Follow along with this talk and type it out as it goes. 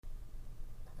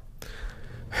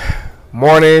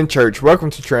Morning, church. Welcome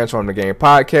to Transform the Game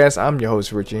podcast. I'm your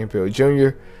host, Richie Hemphill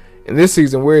Jr. In this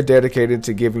season, we're dedicated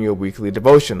to giving you a weekly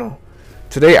devotional.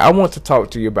 Today, I want to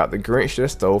talk to you about the Grinch that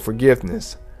stole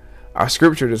forgiveness. Our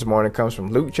scripture this morning comes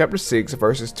from Luke chapter 6,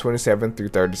 verses 27 through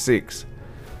 36.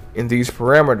 In these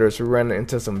parameters, we run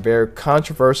into some very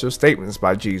controversial statements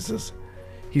by Jesus.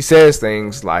 He says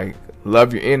things like,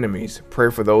 love your enemies, pray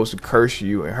for those who curse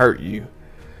you and hurt you.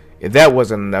 If that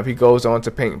wasn't enough, he goes on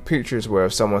to paint pictures where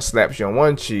if someone slaps you on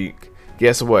one cheek,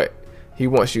 guess what? He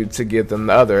wants you to give them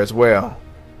the other as well.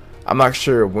 I'm not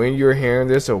sure when you're hearing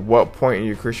this or what point in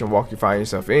your Christian walk you find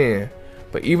yourself in,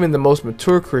 but even the most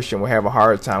mature Christian will have a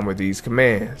hard time with these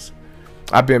commands.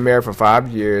 I've been married for 5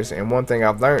 years, and one thing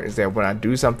I've learned is that when I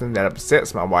do something that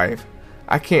upsets my wife,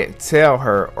 I can't tell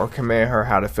her or command her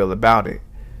how to feel about it.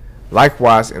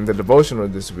 Likewise, in the devotional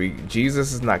this week,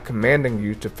 Jesus is not commanding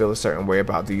you to feel a certain way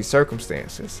about these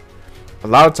circumstances. A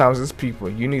lot of times as people,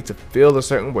 you need to feel a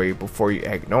certain way before you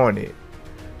act on it.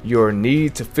 Your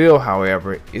need to feel,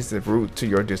 however, is the root to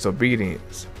your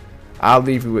disobedience. I'll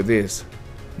leave you with this.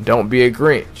 Don't be a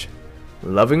Grinch.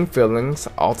 Loving feelings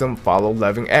often follow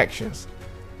loving actions.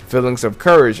 Feelings of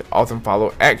courage often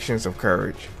follow actions of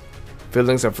courage.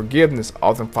 Feelings of forgiveness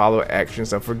often follow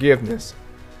actions of forgiveness.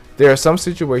 There are some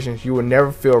situations you will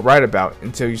never feel right about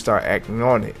until you start acting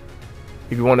on it.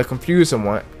 If you want to confuse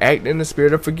someone, act in the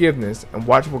spirit of forgiveness and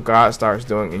watch what God starts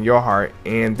doing in your heart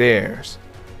and theirs.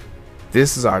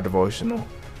 This is our devotional.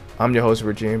 I'm your host,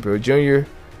 Richie Hemphill Jr.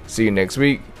 See you next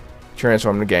week.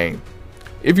 Transform the Game.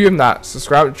 If you have not,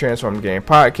 subscribe to Transform the Game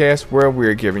podcast, where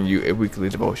we're giving you a weekly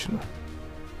devotional.